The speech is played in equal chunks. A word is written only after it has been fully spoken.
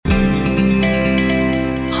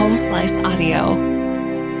Slice Audio.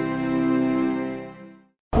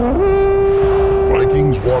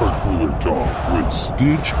 Vikings Water Cooler Talk with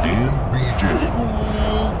Stitch and BJ.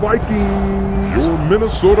 Vikings! Your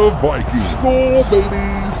Minnesota Vikings. Skol, baby!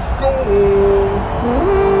 Skol!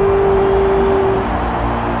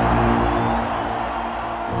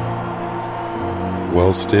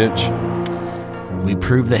 Well, Stitch, we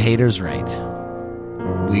proved the haters right.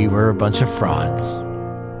 We were a bunch of frauds.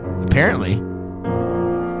 Apparently.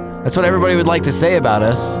 That's what everybody would like to say about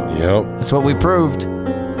us. Yep. That's what we proved.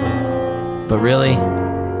 But really,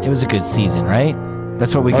 it was a good season, right?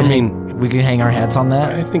 That's what we can we can hang our hats on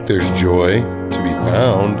that. I think there's joy to be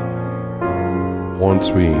found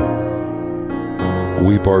once we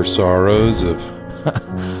weep our sorrows of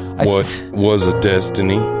what was a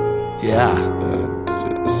destiny. Yeah.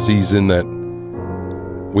 A season that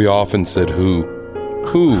we often said, who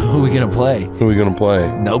are we going to play? Who are we going to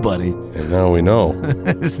play? Nobody. And now we know.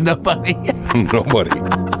 It's nobody. Nobody.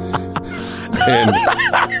 And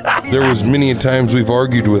there was many times we've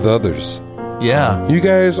argued with others. Yeah. You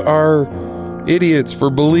guys are idiots for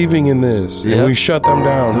believing in this. Yep. And we shut them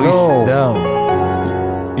down.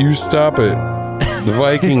 No. You stop it. The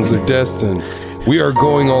Vikings are destined. We are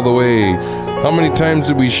going all the way. How many times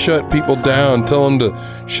did we shut people down, tell them to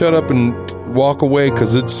shut up and walk away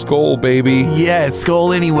because it's Skol, baby? Yeah, it's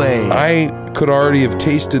Skol anyway. I could already have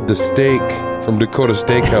tasted the steak from Dakota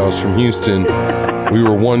Steakhouse from Houston. We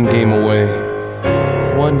were one game away.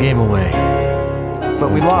 One game away.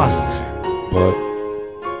 But we lost. But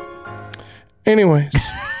anyways,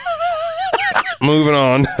 moving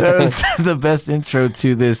on. That was the best intro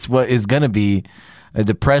to this, what is going to be a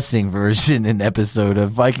depressing version and episode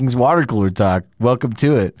of Vikings Water Cooler Talk. Welcome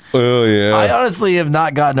to it. Oh, yeah. I honestly have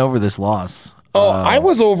not gotten over this loss. I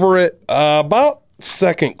was over it about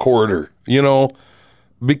second quarter,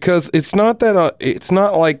 because it's not that it's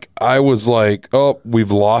not like I was like, oh,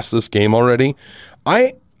 we've lost this game already.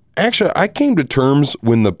 I came to terms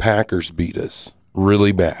when the Packers beat us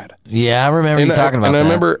really bad. Yeah, I remember you talking about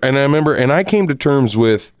that. And I came to terms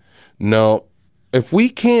with, no, if we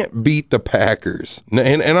can't beat the Packers,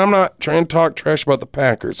 and I'm not trying to talk trash about the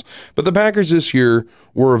Packers, but the Packers this year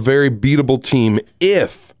were a very beatable team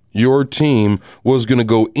if your team was going to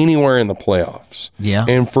go anywhere in the playoffs. Yeah.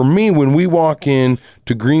 And for me, when we walk in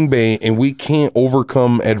to Green Bay and we can't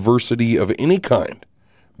overcome adversity of any kind,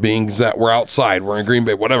 being that we're outside, we're in Green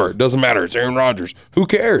Bay, whatever, it doesn't matter. It's Aaron Rodgers. Who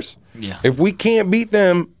cares? Yeah. If we can't beat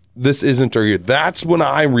them, this isn't our year. That's when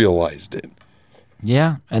I realized it.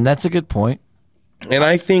 Yeah, and that's a good point. And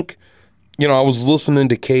I think, I was listening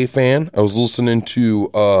to K-Fan. I was listening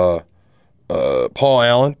to Paul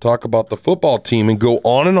Allen talk about the football team and go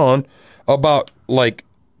on about, like,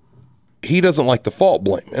 he doesn't like the fault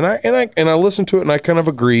blame. And I listened to it and I kind of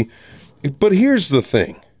agree. But here's the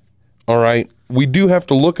thing, all right? We do have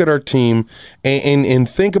to look at our team and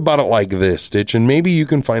think about it like this, Stitch, and maybe you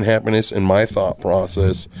can find happiness in my thought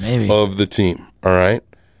process of the team, all right?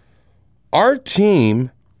 Our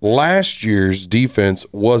team, last year's defense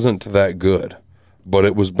wasn't that good, but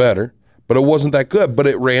it was better. But it wasn't that good, but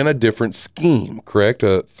it ran a different scheme, correct?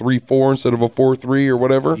 A 3-4 instead of a 4-3 or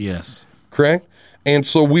whatever? Yes. Correct? And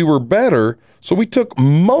so we were better. So we took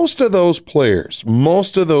most of those players.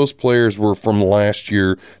 Most of those players were from last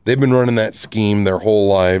year. They've been running that scheme their whole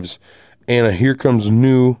lives. And here comes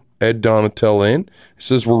new Ed Donatel in. He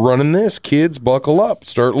says, we're running this. Kids, buckle up.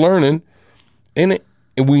 Start learning. And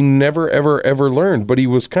we never, ever, ever learned. But he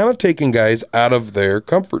was kind of taking guys out of their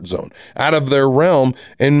comfort zone, out of their realm,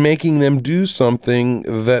 and making them do something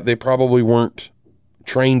that they probably weren't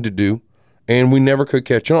trained to do. And we never could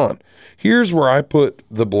catch on. Here's where I put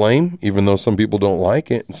the blame, even though some people don't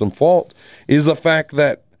like it and some fault, is the fact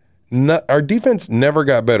that our defense never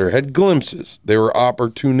got better. Had glimpses. They were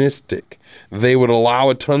opportunistic. They would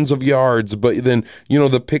allow tons of yards, but then,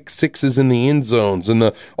 the pick sixes in the end zones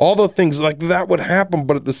and all the things like that would happen.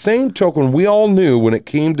 But at the same token, we all knew when it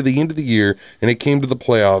came to the end of the year and it came to the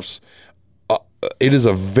playoffs, it is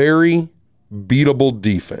a very beatable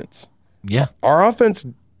defense. Yeah. Our offense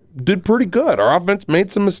did pretty good. Our offense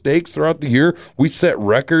made some mistakes throughout the year. We set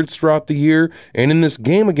records throughout the year. And in this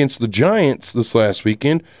game against the Giants this last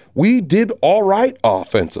weekend, we did all right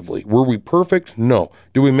offensively. Were we perfect? No.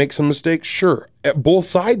 Did we make some mistakes? Sure. Both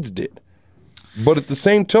sides did. But at the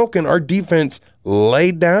same token, our defense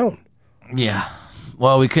laid down. Yeah.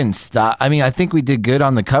 Well, we couldn't stop. I mean, I think we did good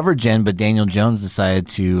on the coverage end, but Daniel Jones decided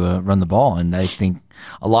to run the ball. And I think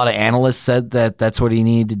a lot of analysts said that that's what he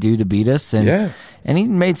needed to do to beat us. And, and he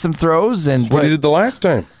made some throws. And that's what he did the last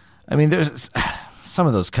time. I mean, there's some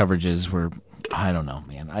of those coverages were, I don't know,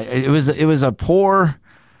 man. It was a poor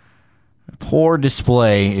poor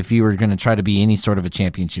display if you were going to try to be any sort of a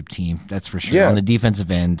championship team. That's for sure on the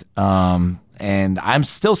defensive end. And I'm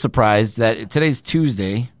still surprised that today's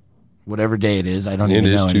Tuesday, whatever day it is. I don't even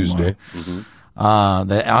know anymore. It is Tuesday. Mm-hmm.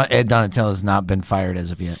 That Ed Donatello has not been fired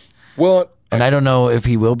as of yet. Well, and I don't know if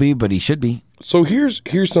he will be, but he should be. So here's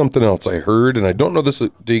something else I heard, and I don't know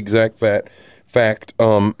the exact fact.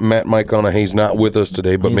 Matt McConaughey's not with us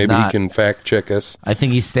today, but maybe he can fact check us. I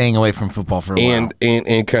think he's staying away from football for a while.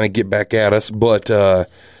 And kind of get back at us. But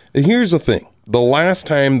here's the thing. The last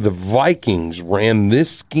time the Vikings ran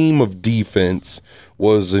this scheme of defense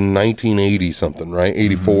was in 1980 something, right?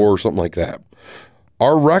 84 or something like that.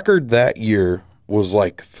 Our record that year was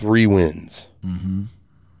like 3 wins. Mm-hmm.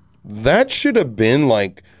 That should have been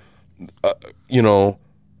like,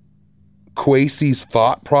 Kwesi's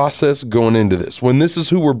thought process going into this, when this is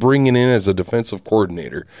who we're bringing in as a defensive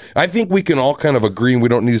coordinator. I think we can all kind of agree, and we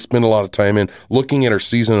don't need to spend a lot of time in looking at our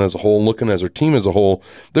season as a whole, looking at our team as a whole.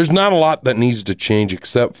 There's not a lot that needs to change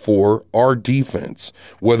except for our defense,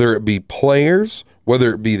 whether it be players,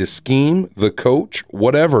 whether it be the scheme, the coach,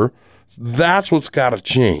 whatever. That's what's got to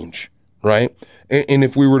change, right? And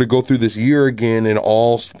if we were to go through this year again and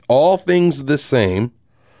all things the same,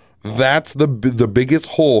 that's the biggest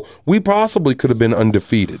hole. We possibly could have been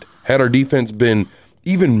undefeated had our defense been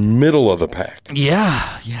even middle of the pack.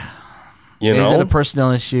 Yeah. Is it a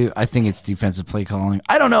personnel issue? I think it's defensive play calling.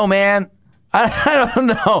 I don't know, man. I don't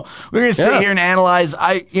know. We're gonna sit here and analyze.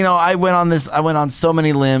 I went on so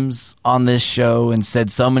many limbs on this show and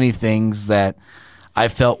said so many things that I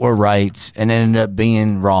felt were right and ended up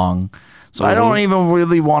being wrong. So I don't even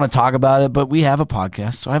really want to talk about it. But we have a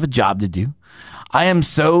podcast, so I have a job to do. I am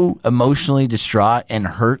so emotionally distraught and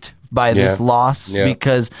hurt by this loss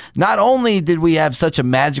because not only did we have such a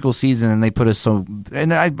magical season and they put us so,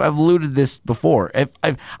 and I've alluded this before,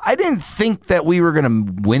 I didn't think that we were going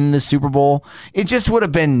to win the Super Bowl. It just would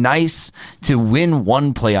have been nice to win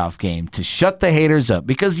one playoff game to shut the haters up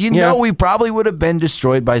because we probably would have been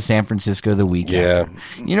destroyed by San Francisco the week after.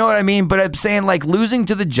 You know what I mean? But I'm saying like losing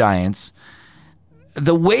to the Giants,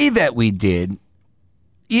 the way that we did,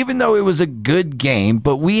 even though it was a good game,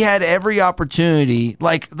 but we had every opportunity.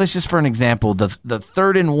 Like, let's just for an example, the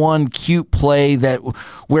 3rd and 1 cute play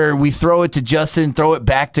where we throw it to Justin, throw it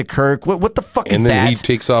back to Kirk. What the fuck is that? And then he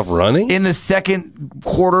takes off running? In the second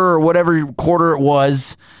quarter or whatever quarter it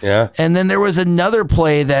was. Yeah. And then there was another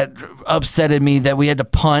play that upsetted me that we had to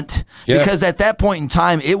punt because at that point in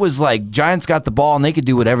time, it was like Giants got the ball and they could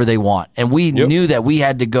do whatever they want. And we knew that we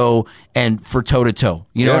had to go and for toe-to-toe.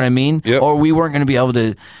 You know what I mean? Yep. Or we weren't going to be able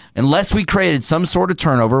to, unless we created some sort of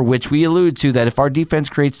turnover, which we alluded to that if our defense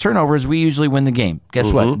creates turnovers, we usually win the game.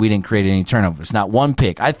 Guess what? We didn't create any turnovers. Not one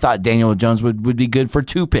pick. I thought Daniel Jones would be good for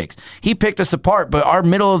 2 picks. He picked us apart, but our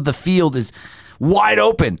middle of the field is wide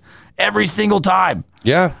open every single time.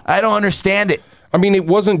 Yeah. I don't understand it. I mean, it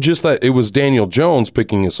wasn't just that it was Daniel Jones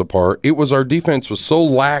picking us apart. It was our defense was so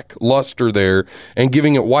lackluster there and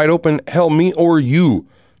giving it wide open. Hell, me or you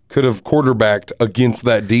could have quarterbacked against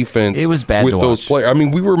that defense. It was bad with to those watch. players. I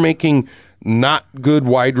mean, we were making not good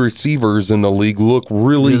wide receivers in the league look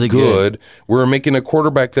really good. We were making a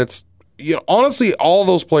quarterback that's, honestly, all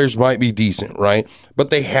those players might be decent, right? But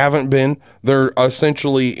they haven't been. They're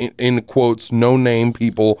essentially, in quotes, no-name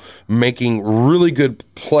people making really good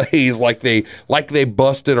plays like they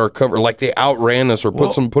busted our cover, like they outran us or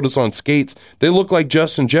put us on skates. They look like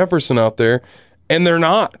Justin Jefferson out there, and they're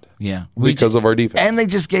not. Yeah. Because of our defense. And they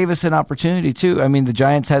just gave us an opportunity, too. I mean, the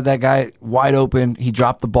Giants had that guy wide open. He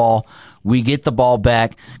dropped the ball. We get the ball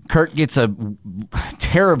back. Kirk gets a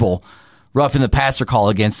terrible roughing the passer call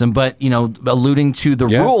against him, but, alluding to the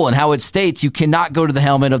rule and how it states you cannot go to the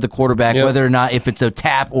helmet of the quarterback, whether or not, if it's a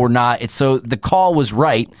tap or not. So the call was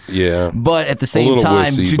right. Yeah. But at the same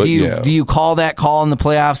time, do you call that call in the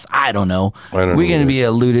playoffs? I don't know. We're going to be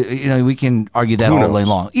alluded, we can argue that all day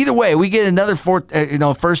long. Either way, we get another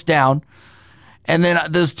first down, and then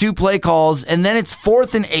those 2 play calls, and then it's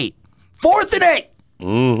 4th and 8. 4th and 8!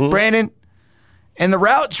 Mm-hmm. Brandon. And the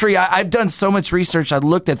route tree, I've done so much research. I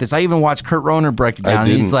looked at this. I even watched Kurt Roner break it down. And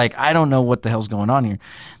he's like, I don't know what the hell's going on here.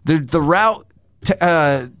 The route,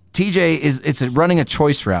 TJ, it's running a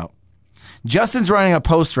choice route. Justin's running a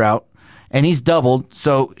post route, and he's doubled.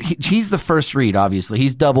 So he's the first read, obviously.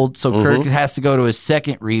 He's doubled, so Kirk has to go to his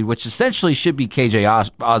second read, which essentially should be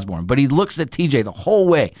KJ Osborne. But he looks at TJ the whole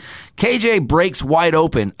way. KJ breaks wide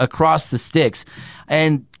open across the sticks,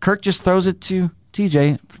 and Kirk just throws it to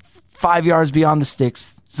TJ 5 yards beyond the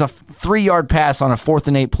sticks. It's a 3-yard pass on a 4th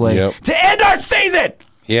and 8 play to end our season.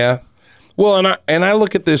 Yeah. Well, and I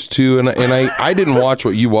look at this too, and I didn't watch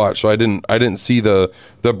what you watched, so I didn't see the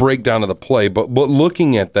breakdown of the play. But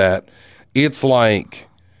looking at that, it's like,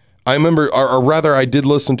 I remember, or rather, I did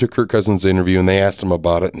listen to Kirk Cousins' interview, and they asked him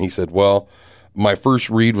about it, and he said, well, my first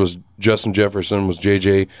read was Justin Jefferson was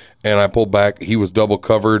JJ, and I pulled back. He was double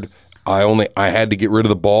covered. I had to get rid of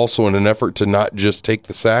the ball, so in an effort to not just take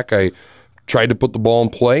the sack, I tried to put the ball in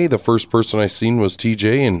play. The first person I seen was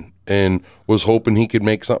TJ, and was hoping he could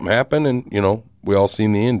make something happen, and, we all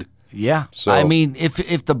seen the end. Yeah. So, I mean,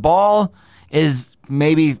 if the ball is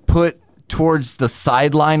maybe put towards the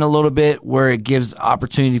sideline a little bit where it gives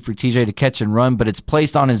opportunity for TJ to catch and run, but it's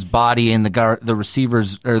placed on his body and the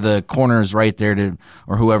receivers or the corners right there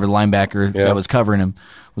or whoever linebacker that was covering him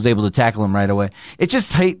was able to tackle him right away. It's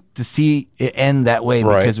just hate to see it end that way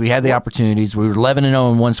because we had the opportunities. We were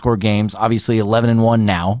 11-0 in one-score games, obviously 11-1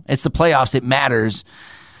 now. It's the playoffs. It matters.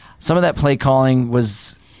 Some of that play calling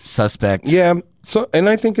was suspect. Yeah. So, and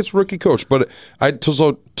I think it's rookie coach, but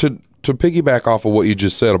to piggyback off of what you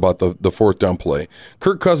just said about the fourth down play,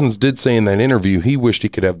 Kirk Cousins did say in that interview he wished he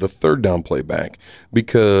could have the third down play back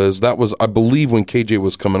because that was, I believe, when KJ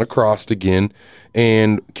was coming across again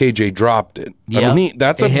and KJ dropped it. Yep. I mean,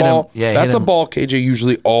 that's a ball. Yeah, that's a ball KJ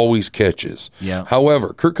usually always catches. Yeah.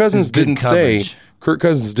 However, Kirk Cousins didn't say,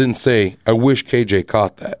 I wish KJ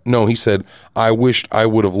caught that. No, he said, I wished I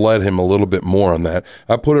would have led him a little bit more on that.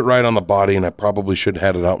 I put it right on the body, and I probably should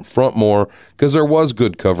have had it out in front more because there was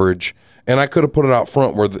good coverage, and I could have put it out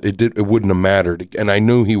front where it wouldn't have mattered, and I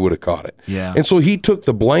knew he would have caught it. Yeah. And so he took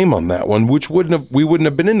the blame on that one, which we wouldn't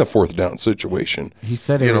have been in the fourth down situation. He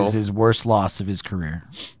said it was his worst loss of his career.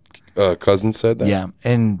 Cousins said that? Yeah,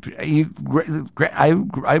 and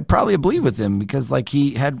I probably believe with him because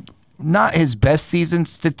he had not his best season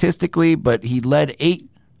statistically, but he led 8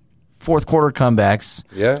 fourth quarter comebacks.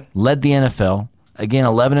 Yeah. Led the NFL. Again,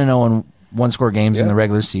 11-0 in one-score games in the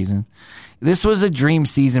regular season. This was a dream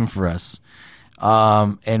season for us.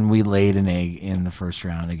 And we laid an egg in the first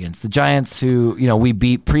round against the Giants, who, we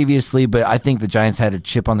beat previously, but I think the Giants had a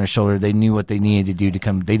chip on their shoulder. They knew what they needed to do to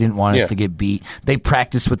come. They didn't want us to get beat. They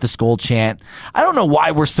practiced with the Skol chant. I don't know why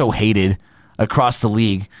we're so hated across the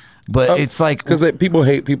league. But it's like because people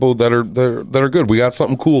hate people that are good. We got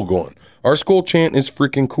something cool going. Our Skol chant is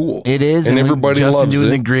freaking cool. It is, and everybody Justin loves doing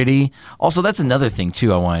it. the gritty. Also, that's another thing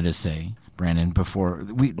too. I wanted to say, Brandon, before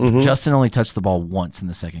Justin only touched the ball once in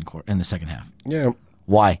the second half. Yeah.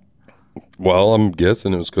 Why? Well, I'm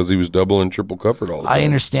guessing it was because he was double and triple covered all the time. I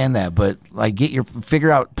understand that, but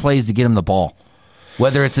figure out plays to get him the ball.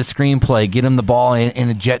 Whether it's a screen play, get him the ball in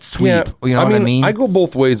a jet sweep. Yeah, You know what I mean? I go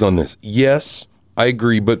both ways on this. Yes, I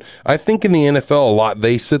agree, but I think in the NFL a lot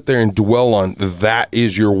they sit there and dwell on that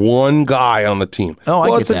is your one guy on the team. Oh, I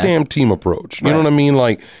get it's a that. damn team approach. You know what I mean?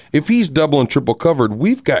 Like if he's double and triple covered,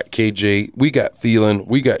 we've got KJ, we got Thielen,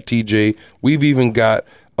 we got TJ, we've even got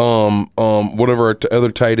whatever our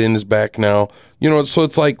other tight end is back now. So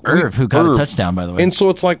it's like Irv, who got a touchdown, by the way. And so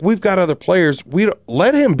it's like we've got other players. We don't,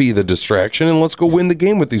 let him be the distraction and let's go win the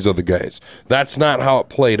game with these other guys. That's not how it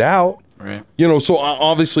played out. Right. So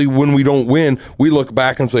obviously when we don't win, we look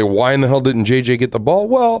back and say, why in the hell didn't JJ get the ball?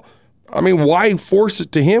 Well, I mean, why force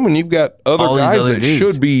it to him when you've got other guys that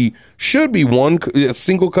should be one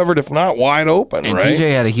single covered, if not wide open, and right?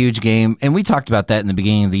 TJ had a huge game, and we talked about that in the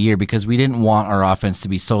beginning of the year because we didn't want our offense to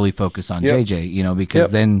be solely focused on JJ,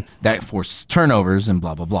 because then that forces turnovers and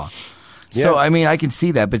blah, blah, blah. So, I mean, I can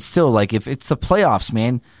see that, but still, if it's the playoffs,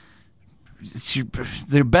 man,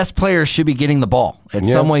 their best players should be getting the ball in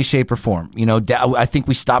some way, shape, or form. I think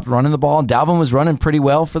we stopped running the ball. Dalvin was running pretty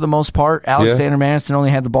well for the most part. Alexander Madison only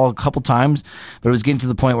had the ball a couple times, but it was getting to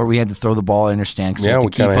the point where we had to throw the ball and understand because we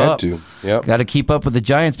kind of had to. Yep. Got to keep up with the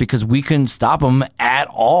Giants because we couldn't stop them at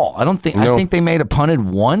all. I think they made a punted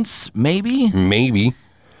once, maybe.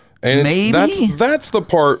 And that's the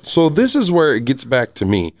part. So this is where it gets back to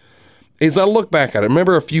me. Is I look back at it.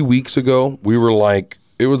 Remember a few weeks ago, we were like,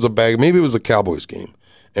 it was maybe it was a Cowboys game.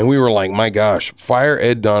 And we were like, my gosh, fire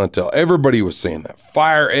Ed Donatel. Everybody was saying that.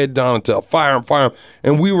 Fire Ed Donatel. Fire him.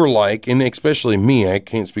 And we were like, and especially me, I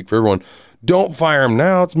can't speak for everyone, don't fire him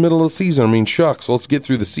now. It's middle of the season. I mean, shucks, let's get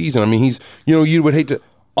through the season. I mean, he's, you would hate to.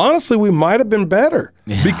 Honestly, we might have been better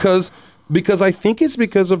because I think it's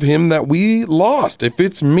because of him that we lost. If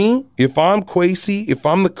it's me, if I'm Kwesi, if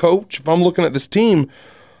I'm the coach, if I'm looking at this team,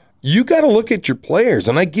 you got to look at your players,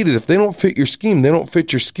 and I get it. If they don't fit your scheme, they don't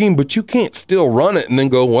fit your scheme, but you can't still run it and then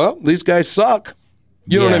go, well, these guys suck.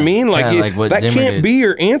 You know what I mean? That can't be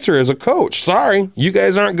your answer as a coach. Sorry, you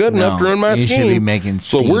guys aren't good enough to run my scheme. Should be making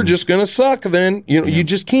so we're just going to suck then. You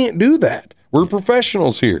just can't do that. We're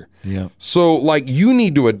professionals here. Yeah. So, you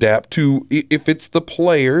need to adapt to, if it's the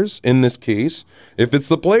players, in this case, if it's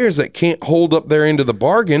the players that can't hold up their end of the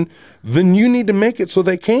bargain, then you need to make it so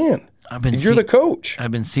they can. You're the coach.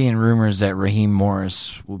 I've been seeing rumors that Raheem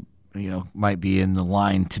Morris might be in the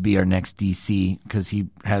line to be our next DC because he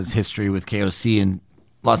has history with KOC in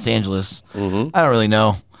Los Angeles. Mm-hmm. I don't really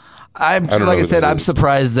know. I'm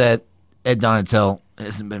surprised that Ed Donatel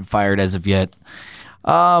hasn't been fired as of yet.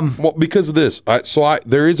 Well, because of this,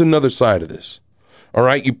 there is another side of this. All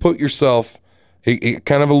right, you put yourself. It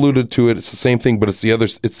kind of alluded to it. It's the same thing, but it's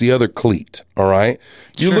the other cleat. All right,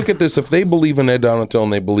 you look at this. If they believe in Ed Donatel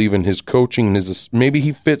and they believe in his coaching, maybe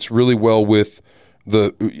he fits really well with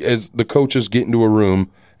as the coaches get into a room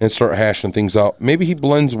and start hashing things out. Maybe he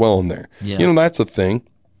blends well in there. Yeah. That's a thing.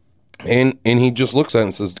 And he just looks at it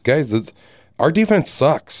and says, guys, our defense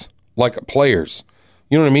sucks. Like players.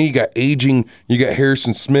 You know what I mean? You got aging. You got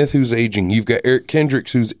Harrison Smith who's aging. You've got Eric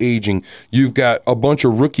Kendricks who's aging. You've got a bunch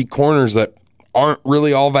of rookie corners that aren't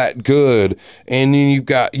really all that good. And then you've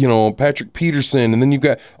got, Patrick Peterson. And then you've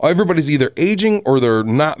got everybody's either aging or they're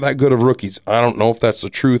not that good of rookies. I don't know if that's the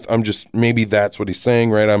truth. Maybe that's what he's saying,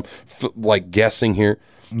 right? I'm guessing here.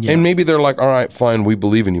 Yeah. And maybe they're like, all right, fine, we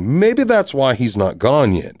believe in you. Maybe that's why he's not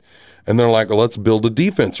gone yet. And they're like, well, let's build a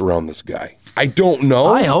defense around this guy. I don't know.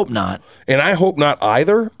 I hope not. And I hope not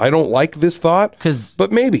either. I don't like this thought.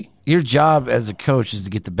 But maybe. Your job as a coach is to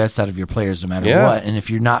get the best out of your players no matter what. And if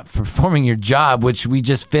you're not performing your job, which we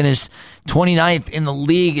just finished 29th in the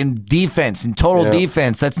league in defense, in total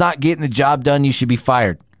defense, that's not getting the job done. You should be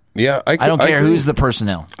fired. Yeah, I don't care who's the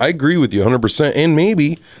personnel. I agree with you 100%. And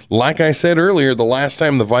maybe, like I said earlier, the last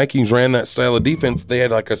time the Vikings ran that style of defense, they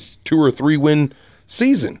had like a 2 or 3 win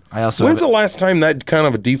season. When's the last time that kind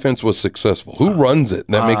of a defense was successful? Who runs it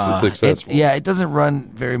that makes it successful? It doesn't run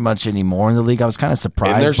very much anymore in the league. I was kind of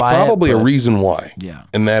surprised. And there's probably a reason why. Yeah,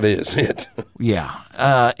 and that is it. Yeah,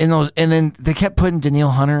 and then they kept putting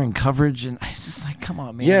Danielle Hunter in coverage, and I was just like, come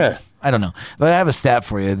on, man. Yeah, I don't know, but I have a stat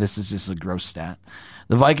for you. This is just a gross stat.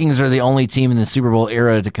 The Vikings are the only team in the Super Bowl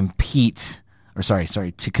era to complete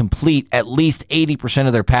at least 80%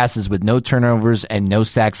 of their passes with no turnovers and no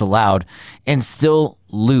sacks allowed and still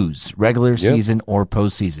lose regular season or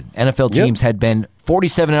postseason. NFL teams had been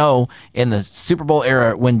 47-0 in the Super Bowl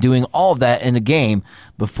era when doing all of that in a game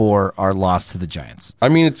before our loss to the Giants. I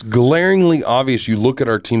mean, it's glaringly obvious. You look at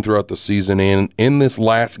our team throughout the season, and in this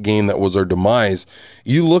last game that was our demise,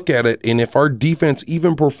 you look at it, and if our defense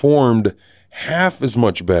even performed half as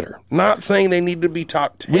much better. Not saying they need to be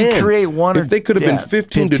top 10. We create one. If they could have been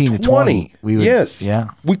 15 to 20.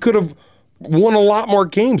 We could have won a lot more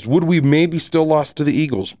games. Would we maybe still lost to the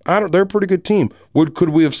Eagles? They're a pretty good team. Could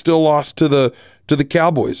we have still lost to the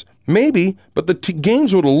Cowboys? Maybe, but the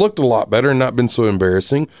games would have looked a lot better and not been so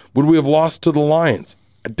embarrassing. Would we have lost to the Lions?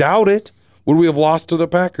 I doubt it. Would we have lost to the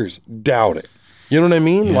Packers? Doubt it. You know what I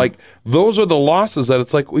mean? Yeah. Like, those are the losses that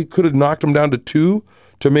it's like we could have knocked them down to 2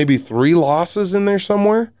 to maybe 3 losses in there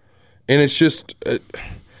somewhere. And it's just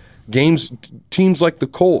teams like the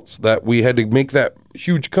Colts that we had to make that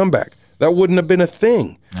huge comeback. That wouldn't have been a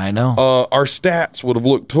thing. I know. Our stats would have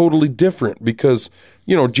looked totally different because,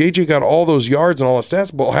 JJ got all those yards and all the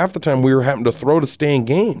stats, but half the time we were having to throw to stay in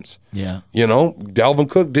games. Yeah. Dalvin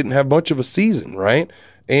Cook didn't have much of a season, right?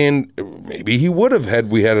 And maybe he would have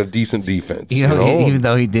had we had a decent defense. Even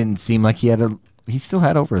though he didn't seem like he still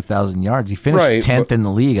had over 1,000 yards. He finished 10th in the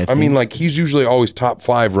league, I think. I mean, he's usually always top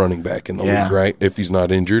 5 running back in the league, right? If he's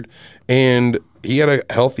not injured. And he had a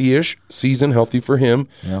healthy-ish season, healthy for him.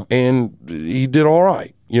 Yeah. And he did all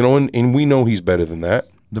right, and we know he's better than that.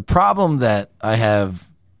 The problem that I have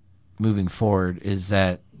moving forward is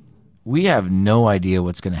that we have no idea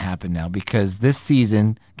what's going to happen now because this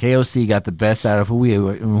season, KOC got the best out of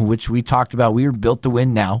which we talked about. We were built to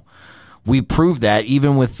win now. We proved that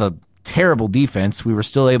even with the terrible defense, we were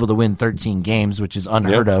still able to win 13 games, which is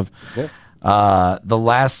unheard of. Yep. The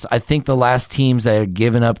last teams that had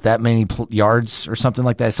given up that many yards or something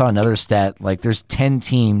like that, I saw another stat, there's 10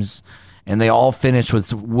 teams and they all finished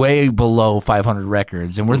with way below 500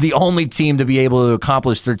 records. And we're the only team to be able to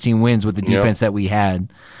accomplish 13 wins with the defense that we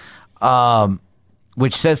had.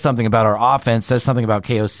 Which says something about our offense, says something about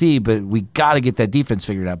KOC, but we got to get that defense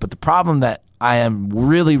figured out. But the problem that I am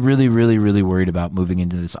really, really, really, really worried about moving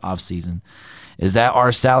into this offseason is that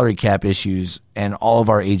our salary cap issues and all of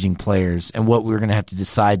our aging players and what we're going to have to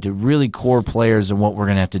decide to really core players and what we're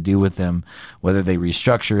going to have to do with them, whether they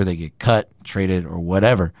restructure, they get cut, traded, or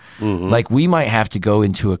whatever. Mm-hmm. We might have to go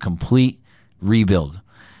into a complete rebuild,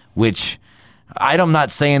 which I'm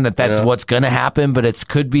not saying that that's what's going to happen, but it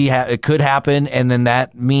could happen, and then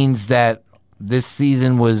that means that this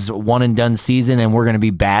season was a one-and-done season, and we're going to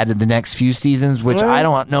be bad in the next few seasons, which I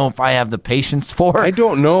don't know if I have the patience for. I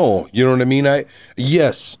don't know. You know what I mean?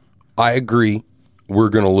 Yes, I agree. We're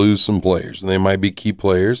going to lose some players, and they might be key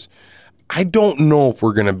players. I don't know if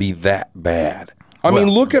we're going to be that bad. I mean,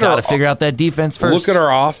 look at Gotta figure out that defense first. Look at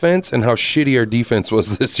our offense and how shitty our defense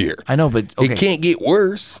was this year. I know, but okay. It can't get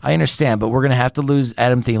worse. I understand, but we're going to have to lose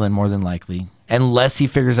Adam Thielen more than likely, unless he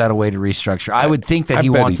figures out a way to restructure. I would think that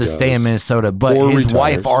he wants to stay in Minnesota, but his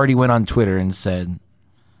wife already went on Twitter and said,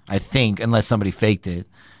 I think, unless somebody faked it,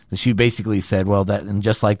 that she basically said, well, that and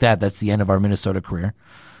just like that, that's the end of our Minnesota career.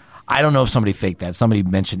 I don't know if somebody faked that. Somebody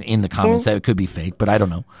mentioned in the comments that it could be fake, but I don't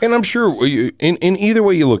know. And I'm sure in either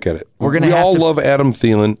way you look at it, we all love Adam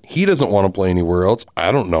Thielen. He doesn't want to play anywhere else.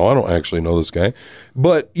 I don't know. I don't actually know this guy.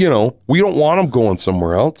 But, we don't want him going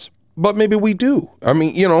somewhere else. But maybe we do. I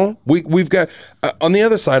mean, we've got on the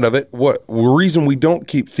other side of it, the reason we don't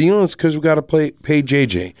keep Thielen is because we got to pay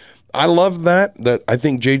JJ. I love that I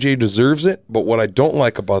think JJ deserves it, but what I don't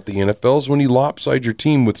like about the NFL is when you lopside your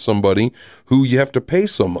team with somebody who you have to pay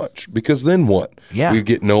so much, because then what? Yeah. We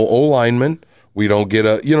get no O-lineman. We don't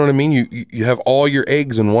get you know what I mean? You have all your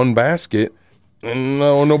eggs in one basket and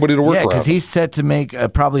nobody to work around. Yeah, because he's set to make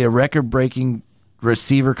probably a record-breaking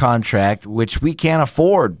receiver contract, which we can't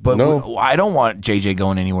afford, but I don't want JJ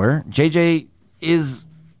going anywhere. JJ is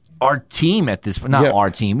our team at this point. Not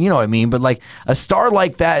our team, you know what I mean? But like a star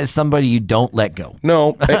like that is somebody you don't let go.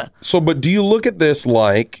 No. But do you look at this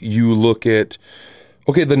like you look at,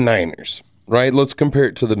 the Niners, right? Let's compare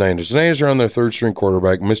it to the Niners. The Niners are on their third string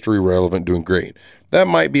quarterback, mystery relevant, doing great. That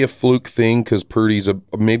might be a fluke thing because Purdy's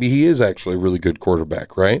maybe he is actually a really good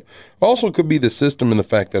quarterback, right? Also could be the system and the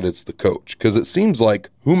fact that it's the coach, because it seems like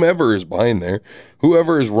whomever is behind there,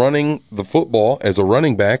 whoever is running the football as a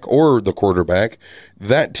running back or the quarterback,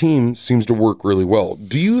 that team seems to work really well.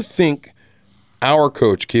 Do you think our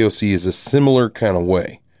coach, KOC, is a similar kind of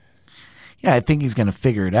way? Yeah, I think he's going to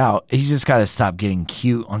figure it out. He's just got to stop getting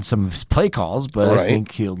cute on some of his play calls, but I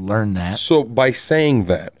think he'll learn that. So by saying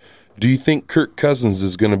that, do you think Kirk Cousins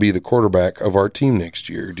is going to be the quarterback of our team next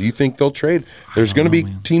year? Do you think they'll trade? There's going to be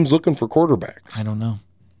teams looking for quarterbacks. I don't know.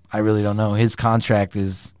 I really don't know. His contract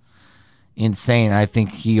is insane. I think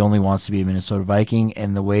he only wants to be a Minnesota Viking,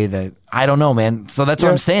 and the way that – I don't know, man. So that's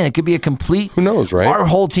what I'm saying. It could be a complete – who knows, right? Our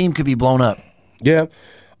whole team could be blown up. Yeah.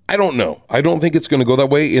 I don't know. I don't think it's going to go that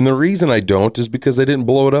way, and the reason I don't is because they didn't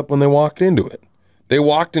blow it up when they walked into it. They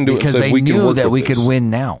walked into it and said, we can work with this. Because they knew that we could win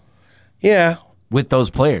now. Yeah. With those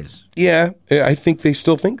players. Yeah, I think they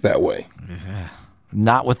still think that way.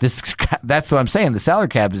 Not with this. That's what I'm saying. The salary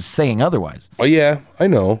cap is saying otherwise. Oh, yeah, I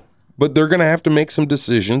know. But they're going to have to make some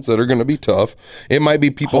decisions that are going to be tough. It might be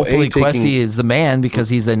people hopefully Kwesi is the man because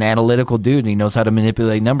he's an analytical dude and he knows how to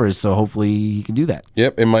manipulate numbers, so hopefully he can do that.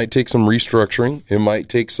 Yep, it might take some restructuring. It might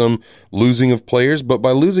take some losing of players, but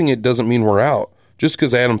by losing it doesn't mean we're out. Just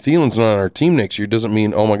because Adam Thielen's not on our team next year doesn't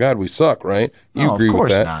mean, oh my God, we suck, right? You agree with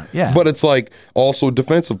that? Not. Yeah. But it's like also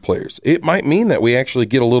defensive players. It might mean that we actually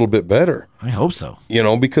get a little bit better. I hope so.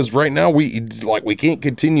 Because right now we can't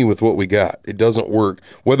continue with what we got. It doesn't work.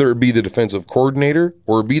 Whether it be the defensive coordinator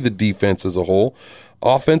or it be the defense as a whole.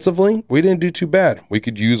 Offensively, we didn't do too bad. We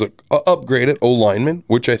could use a upgraded O-lineman,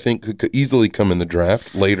 which I think could easily come in the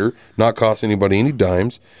draft later, not cost anybody any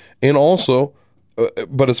dimes. And also,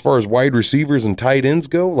 but as far as wide receivers and tight ends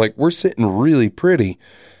go, we're sitting really pretty.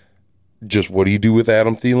 Just what do you do with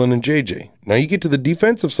Adam Thielen and JJ? Now you get to the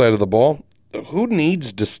defensive side of the ball. Who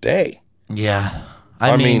needs to stay? Yeah.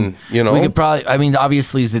 I mean, we could probably.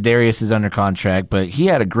 Obviously Za'Darius is under contract, but he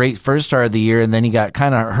had a great first start of the year, and then he got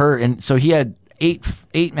kind of hurt, and so he had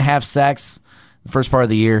 8.5 sacks the first part of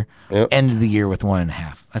the year. Yep. End of the year with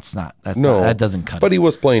 1.5. That doesn't cut it. But he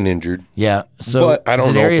was playing injured. Yeah. So but I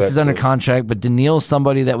don't know Za'Darius is under contract, but Daniil's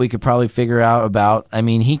somebody that we could probably figure out about. I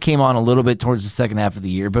mean, he came on a little bit towards the second half of the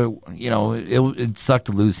year, but it sucked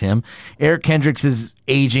to lose him. Eric Kendricks is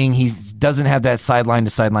aging. He doesn't have that sideline to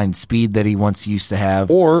sideline speed that he once used to have.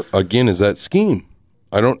 Or again, is that scheme?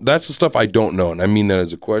 That's the stuff I don't know, and I mean that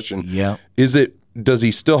as a question. Yeah. Does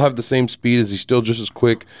he still have the same speed? Is he still just as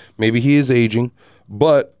quick? Maybe he is aging,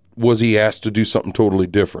 but was he asked to do something totally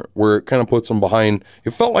different where it kind of puts him behind? It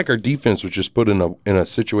felt like our defense was just put in a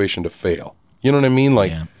situation to fail. You know what I mean?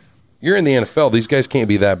 You're in the NFL. These guys can't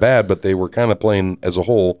be that bad, but they were kind of playing as a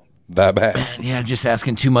whole that bad. Yeah, just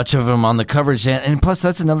asking too much of them on the coverage. And plus,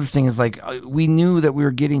 that's another thing is we knew that we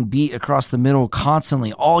were getting beat across the middle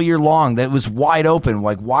constantly all year long. That was wide open.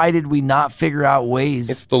 Why did we not figure out ways?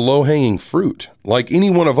 It's the low-hanging fruit. Like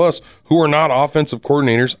any one of us who are not offensive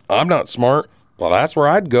coordinators, I'm not smart. Well, that's where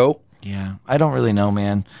I'd go. Yeah, I don't really know,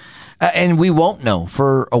 man. And we won't know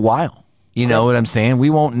for a while. You know what I'm saying? We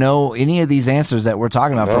won't know any of these answers that we're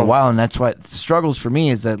talking about for a while, and that's why the struggles for me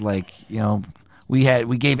is that,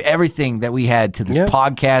 we gave everything that we had to this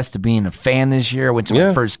podcast, to being a fan this year. I went to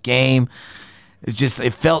my first game.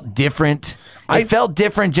 It felt different. It felt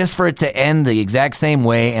different just for it to end the exact same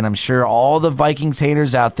way, and I'm sure all the Vikings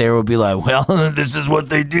haters out there would be like, well, this is what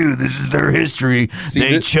they do. This is their history.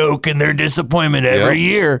 They choke in their disappointment every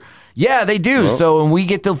year. Yeah, they do. So and we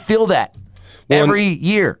get to feel that every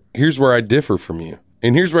year. Here's where I differ from you,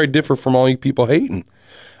 and here's where I differ from all you people hating.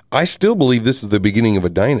 I still believe this is the beginning of a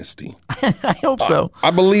dynasty. I hope so.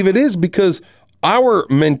 I believe it is because our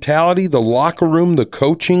mentality, the locker room, the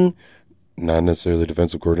coaching, not necessarily the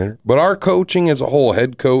defensive coordinator, but our coaching as a whole,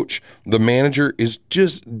 head coach, the manager, is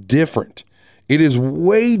just different. It is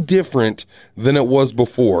way different than it was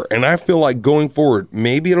before. And I feel like going forward,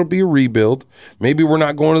 maybe it'll be a rebuild. Maybe we're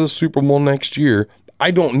not going to the Super Bowl next year.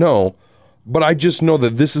 I don't know. But I just know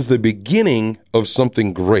that this is the beginning of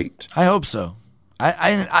something great. I hope so.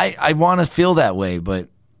 I want to feel that way, but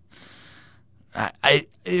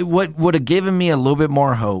what would have given me a little bit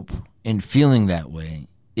more hope in feeling that way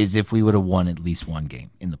is if we would have won at least one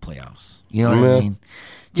game in the playoffs. You know what I mean?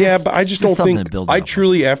 But I just don't think. I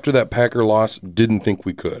truly, after that Packer loss, didn't think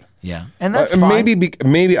we could. Yeah, and that's fine.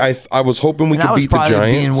 Maybe I was hoping we could beat the Giants. I was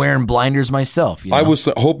probably wearing blinders myself. You know? I was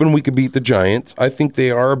hoping we could beat the Giants. I think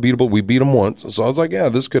they are beatable. We beat them once, so I was like, yeah,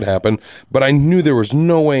 this could happen. But I knew there was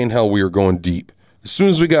no way in hell we were going deep. As soon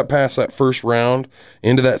as we got past that first round,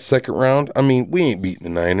 into that second round, I mean, we ain't beating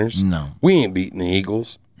the Niners. No. We ain't beating the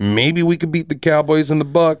Eagles. Maybe we could beat the Cowboys and the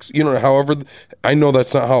Bucks. You know, however, I know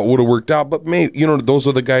that's not how it would have worked out, but maybe, you know, those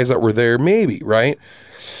are the guys that were there, maybe, right?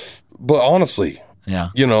 But honestly,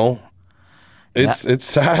 you know,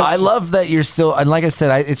 it's I love that you're still, and like I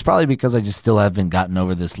said, it's probably because I just still haven't gotten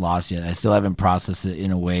over this loss yet. I still haven't processed it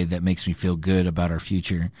in a way that makes me feel good about our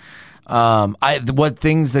future. What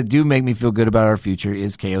things that do make me feel good about our future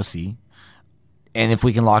is KOC. And if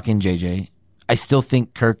we can lock in JJ, I still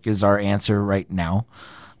think Kirk is our answer right now.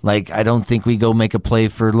 Like, I don't think we go make a play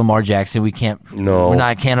for Lamar Jackson. We can't. No,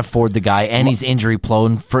 can't afford the guy, and he's injury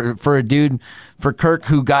prone for a dude, for Kirk,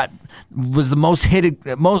 who was the most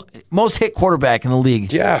hit quarterback in the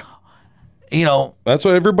league. Yeah. You know, that's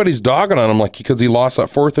what everybody's dogging on him, like, because he lost that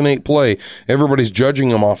 4th and 8 play. Everybody's judging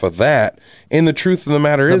him off of that. And the truth of the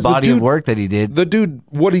matter is, the body of work that he did. The dude,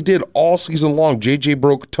 what he did all season long, JJ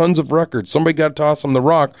broke tons of records. Somebody got to toss him the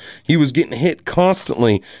rock. He was getting hit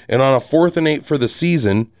constantly. And on a 4th and 8 for the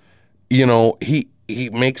season, you know, he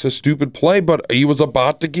makes a stupid play, but he was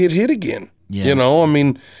about to get hit again. Yeah. You know, I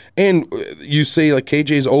mean, and you say, like,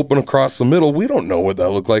 KJ's open across the middle. We don't know what that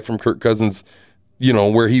looked like from Kirk Cousins. You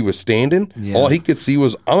know, where he was standing, all he could see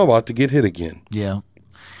was, I'm about to get hit again. Yeah.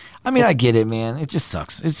 I mean, I get it, man. It just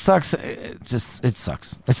sucks. It sucks. It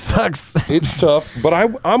sucks. It sucks. It's tough, but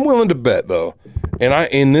I'm willing to bet, though.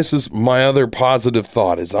 And this is my other positive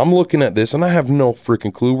thought, is I'm looking at this, and I have no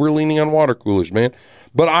freaking clue. We're leaning on water coolers, man.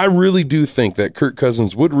 But I really do think that Kirk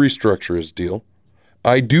Cousins would restructure his deal.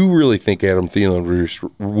 I do really think Adam Thielen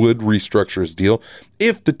would restructure his deal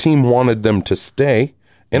if the team wanted them to stay.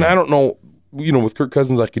 And I don't know. You know, with Kirk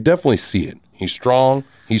Cousins, I could definitely see it. He's strong.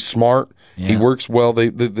 He's smart. Yeah. He works well.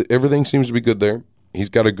 Everything seems to be good there. He's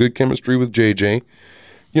got a good chemistry with JJ.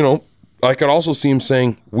 You know, I could also see him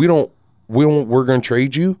saying, we're going to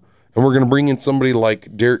trade you, and we're going to bring in somebody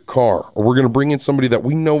like Derek Carr, or we're going to bring in somebody that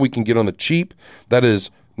we know we can get on the cheap, that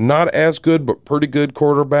is not as good but pretty good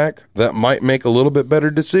quarterback, that might make a little bit better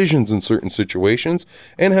decisions in certain situations,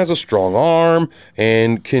 and has a strong arm,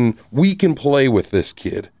 and we can play with this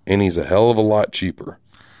kid, and he's a hell of a lot cheaper.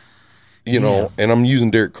 You know, and I'm using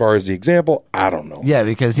Derek Carr as the example. I don't know. Yeah,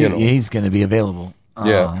 because he's going to be available.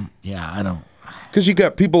 Yeah, I don't. Because you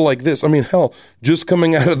got people like this. I mean, hell, just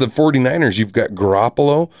coming out of the 49ers, you've got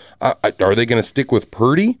Garoppolo. Are they going to stick with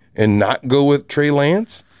Purdy and not go with Trey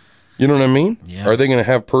Lance? You know what I mean? Yeah. Are they going to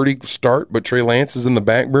have Purdy start, but Trey Lance is in the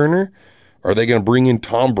back burner? Are they going to bring in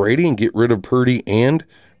Tom Brady and get rid of Purdy and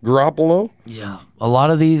Garoppolo? Yeah. A lot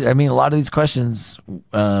of these questions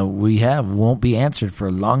we have won't be answered for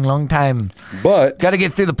a long, long time. But got to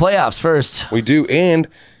get through the playoffs first. We do. And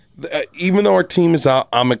even though our team is out,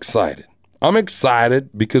 I'm excited. I'm excited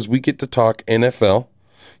because we get to talk NFL.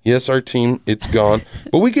 Yes, our team, it's gone.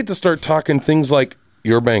 But we get to start talking things like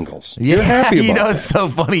your Bengals. Yeah, you're happy about you know, it's so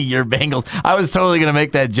funny, your Bengals. I was totally going to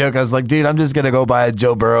make that joke. I was like, dude, I'm just going to go buy a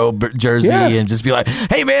Joe Burrow jersey and just be like,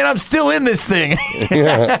 hey, man, I'm still in this thing.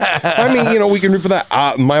 Yeah. I mean, you know, we can root for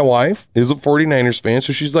that. My wife is a 49ers fan,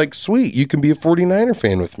 so she's like, sweet, you can be a 49er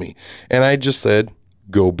fan with me. And I just said,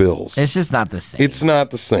 go Bills. It's just not the same. It's not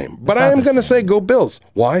the same. But I am going to say go Bills.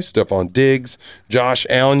 Why? Stephon Diggs, Josh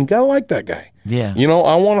Allen. You got to like that guy. Yeah. You know,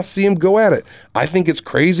 I want to see him go at it. I think it's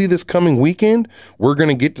crazy this coming weekend. We're going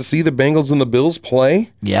to get to see the Bengals and the Bills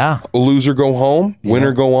play. Yeah. A loser go home,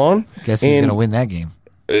 winner go on. Guess who's going to win that game?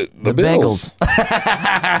 The Bills.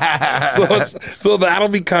 so that'll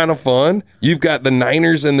be kind of fun. You've got the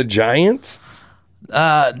Niners and the Giants.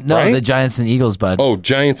 No, right? The Giants and Eagles, bud. Oh,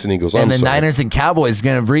 Giants and Eagles. And the Niners and Cowboys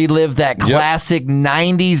going to relive that classic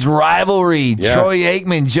 90s rivalry. Yeah. Troy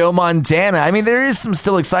Aikman, Joe Montana. I mean, there is some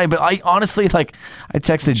still exciting, but I honestly, I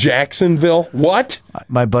texted Jacksonville. What?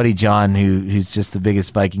 my buddy John, who's just the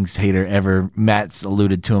biggest Vikings hater ever. Matt's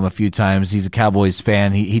alluded to him a few times. He's a Cowboys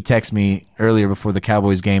fan. He texted me earlier before the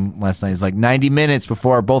Cowboys game last night. He's like, 90 minutes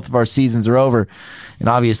before both of our seasons are over. And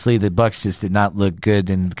obviously the Bucs just did not look good,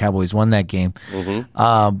 and the Cowboys won that game.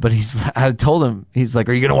 Mm-hmm. But I told him, he's like,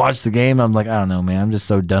 are you going to watch the game? I'm like, I don't know, man. I'm just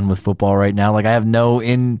so done with football right now. Like, I have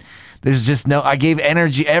there's just no, I gave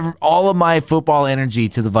energy, all of my football energy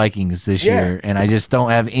to the Vikings this year, and I just don't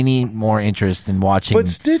have any more interest in watching. But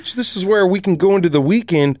Stitch, this is where we can go into the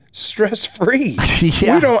weekend stress-free.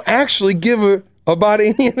 Yeah. We don't actually give about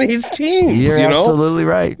any of these teams. You're you know? absolutely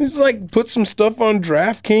right. It's like, put some stuff on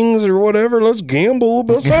DraftKings or whatever. Let's gamble.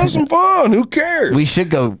 Let's have some fun. Who cares?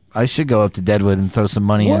 I should go up to Deadwood and throw some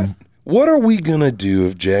money in. What are we going to do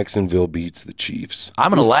if Jacksonville beats the Chiefs? I'm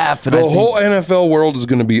going to laugh. And the whole NFL world is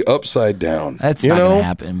going to be upside down. That's not going to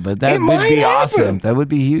happen, but that would be awesome. That would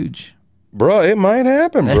be huge. Bruh, it might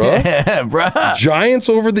happen, bruh. Bruh. Giants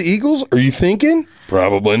over the Eagles? Are you thinking?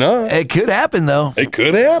 Probably not. It could happen, though. It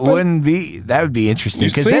could happen. That would be interesting,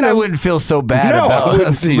 because then I wouldn't feel so bad about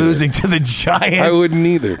us losing to the Giants. I wouldn't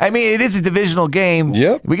either. I mean, it is a divisional game.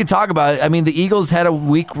 Yep. We can talk about it. I mean, the Eagles had a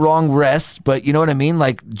week-long rest, but you know what I mean?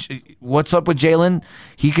 Like, what's up with Jalen?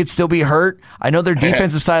 He could still be hurt. I know their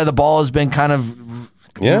defensive side of the ball has been kind of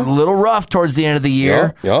a little rough towards the end of the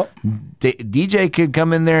year. Yep. DJ could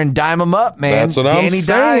come in there and dime him up, man. That's what I'm saying.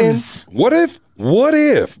 Dimes. What if,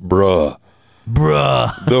 bruh,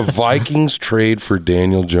 the Vikings trade for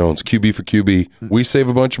Daniel Jones, QB for QB. We save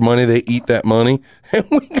a bunch of money. They eat that money. And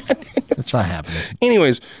we got That's not happening.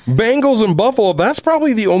 Anyways, Bengals and Buffalo, that's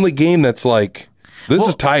probably the only game that's like, this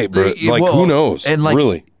is tight, bro. Like, who knows? And like,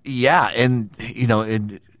 really? Yeah, and,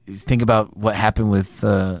 think about what happened with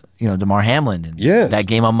DeMar Hamlin and that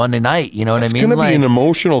game on Monday night. You know what I mean? It's going to be an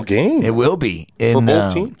emotional game. It will be for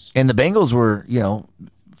both teams. And the Bengals were,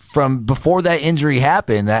 from before that injury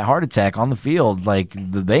happened, that heart attack on the field, like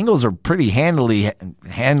the Bengals are pretty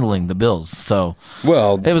handling the Bills. So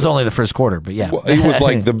it was only the first quarter, but it was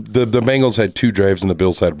like the Bengals had 2 drives and the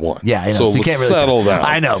Bills had 1. Yeah, I know. So you can't really settle down.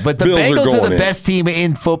 I know, but the Bengals are the best team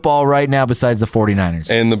in football right now besides the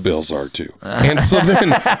 49ers. And the Bills are too. And so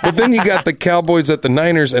then you got the Cowboys at the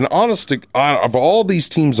Niners, and honestly, of all these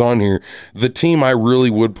teams on here, the team I really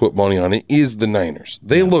would put money on it is the Niners.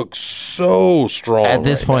 They look so strong at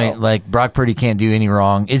this point. Like, Brock Purdy can't do any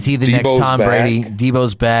wrong. Is he the next Tom Brady?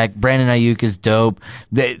 Debo's back. Brandon Ayuk is dope.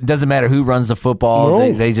 It doesn't matter who runs the football.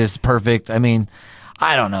 No. They just perfect. I mean,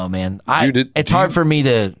 I don't know, man. It's hard for me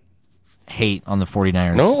to hate on the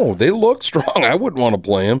 49ers. No, they look strong. I wouldn't want to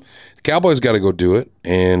play them. The Cowboys got to go do it.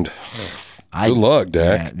 And good luck,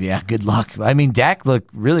 Dak. Yeah, good luck. I mean, Dak looked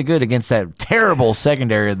really good against that terrible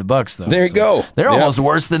secondary of the Bucs, though. There you go. They're almost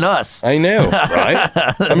worse than us. I know, right?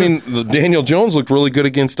 I mean, Daniel Jones looked really good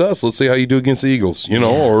against us. Let's see how you do against the Eagles,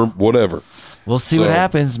 or whatever. We'll see what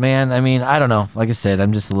happens, man. I mean, I don't know. Like I said,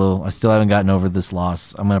 I still haven't gotten over this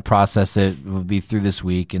loss. I'm going to process it. We'll be through this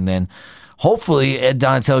week, and then hopefully Ed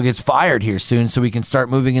Donatello gets fired here soon so we can start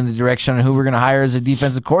moving in the direction of who we're going to hire as a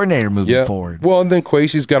defensive coordinator moving forward. Well, and then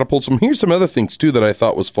Kwesi's got to pull here's some other things too that I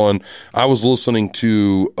thought was fun. I was listening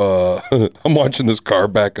to I'm watching this car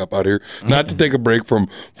back up out here, not to take a break from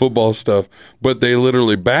football stuff, but they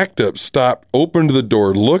literally backed up, stopped, opened the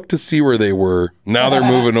door, looked to see where they were. Now they're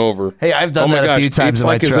moving over. Hey, I've done that a few times it's in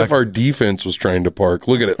like my truck. As if our defense was trying to park.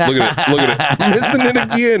 Look at it. Missing it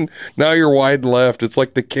again. Now you're wide left. It's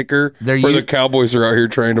like the kicker the Cowboys are out here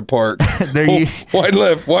trying to park. Wide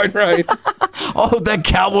left, wide right. That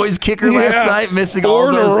Cowboys kicker last night missing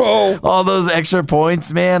all those extra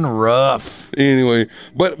points, man. Rough. Anyway,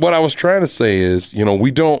 but what I was trying to say is,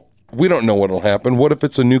 we don't know what'll happen. What if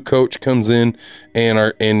it's a new coach comes in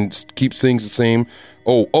and keeps things the same?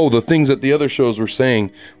 Oh, the things that the other shows were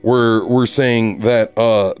saying were saying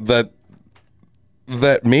that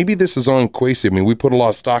maybe this is on Kwesi. I mean, we put a lot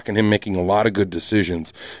of stock in him making a lot of good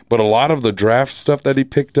decisions, but a lot of the draft stuff that he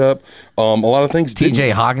picked up, a lot of things.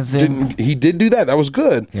 TJ Hawkinson, he did do that. That was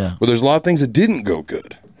good. Yeah. But there's a lot of things that didn't go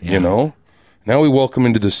good. Yeah. Now we welcome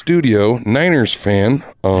into the studio Niners fan,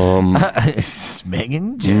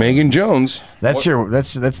 Megan Jones. That's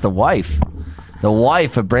the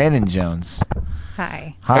wife of Brandon Jones.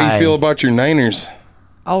 Hi. How you feel about your Niners?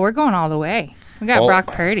 Oh, we're going all the way. We got Brock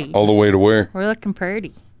Purdy. All the way to where? We're looking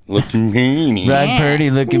pretty. Looking pretty. Brock Purdy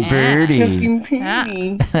looking pretty.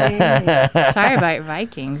 Sorry about your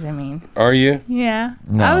Vikings. I mean, Are you? yeah,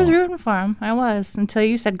 No. I was rooting for them. I was until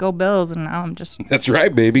you said go Bills, and now I'm just That's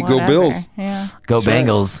right, baby. Go whatever. Bills. Yeah, Go That's right.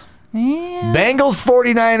 Bengals. yeah. Bengals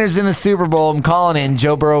 49ers in the Super Bowl. I'm calling in.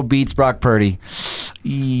 Joe Burrow beats Brock Purdy.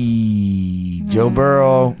 Joe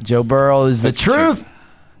Burrow. Joe Burrow is That's the truth.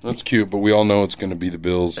 That's cute, but we all know it's going to be the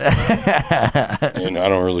Bills. And I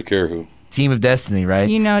don't really care who. Team of destiny, right?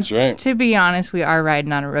 You know, That's right. to be honest, we are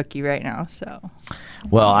riding on a rookie right now. So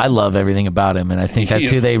Well, I love everything about him, and I think that's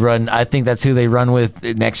who Yes. they run. I think that's who they run with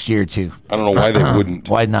next year too. I don't know why they wouldn't.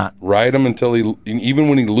 Why not? Ride him until even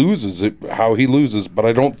when he loses it, how he loses. But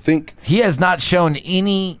I don't think He has not shown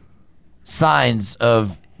any signs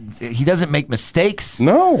of. He doesn't make mistakes.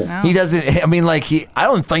 no. He doesn't. I mean, I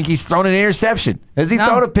don't think he's thrown an interception. Has he No.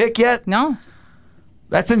 thrown a pick yet? no,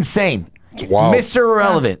 That's insane. It's wild. Mr.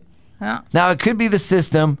 Irrelevant. no. Now it could be the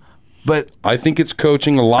system, but I think it's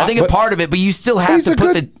coaching a lot. I think a but part of it. But you still have he's to a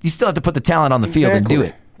put good- you still have to put the talent on the field and do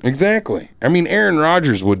it. Exactly. I mean, Aaron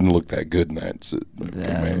Rodgers wouldn't look that good in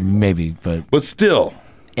that. Maybe, but Still,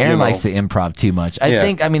 Aaron you know. likes to improv too much. I Yeah.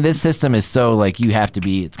 think. I mean, this system is so you have to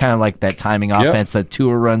be. It's kind of like that timing offense that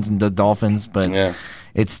Tua runs in the Dolphins, but Yeah.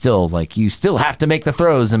 it's still you still have to make the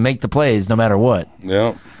throws and make the plays no matter what.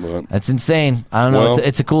 Yeah. But That's insane. I don't know. Well,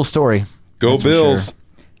 It's a cool story. go That's for Bills. sure.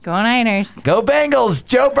 Go Niners. Go Bengals.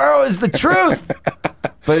 Joe Burrow is the truth.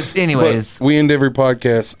 Anyways. But we end every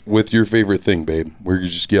podcast with your favorite thing, babe. Where you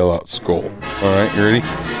just yell out "Skull." All right, you ready?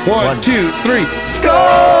 One, 2, 3,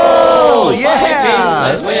 Skull! Yeah!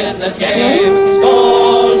 Let's win this game.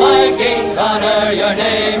 Skol Vikings, honor your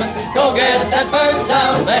name. Go get that first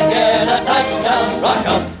down, then get a touchdown. Rock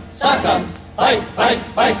 'em, sock 'em, fight, fight,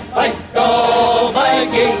 fight, fight. Go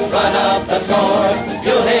Vikings, run up the score.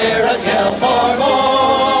 You'll hear us yell for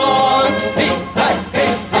more.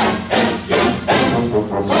 V-I-K-I-N-G-S.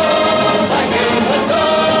 Skol Vikings, let's go!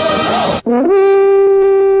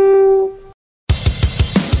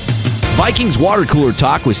 Vikings Water Cooler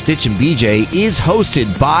Talk with Stitch and BJ is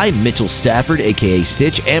hosted by Mitchell Stafford, a.k.a.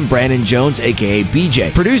 Stitch, and Brandon Jones, a.k.a.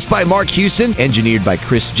 BJ. Produced by Mark Houston, engineered by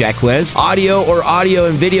Chris Jacquez. Audio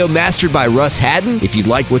and video mastered by Russ Haddon. If you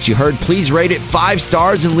like what you heard, please rate it 5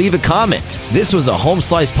 stars and leave a comment. This was a Home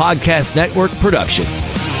Slice Podcast Network production.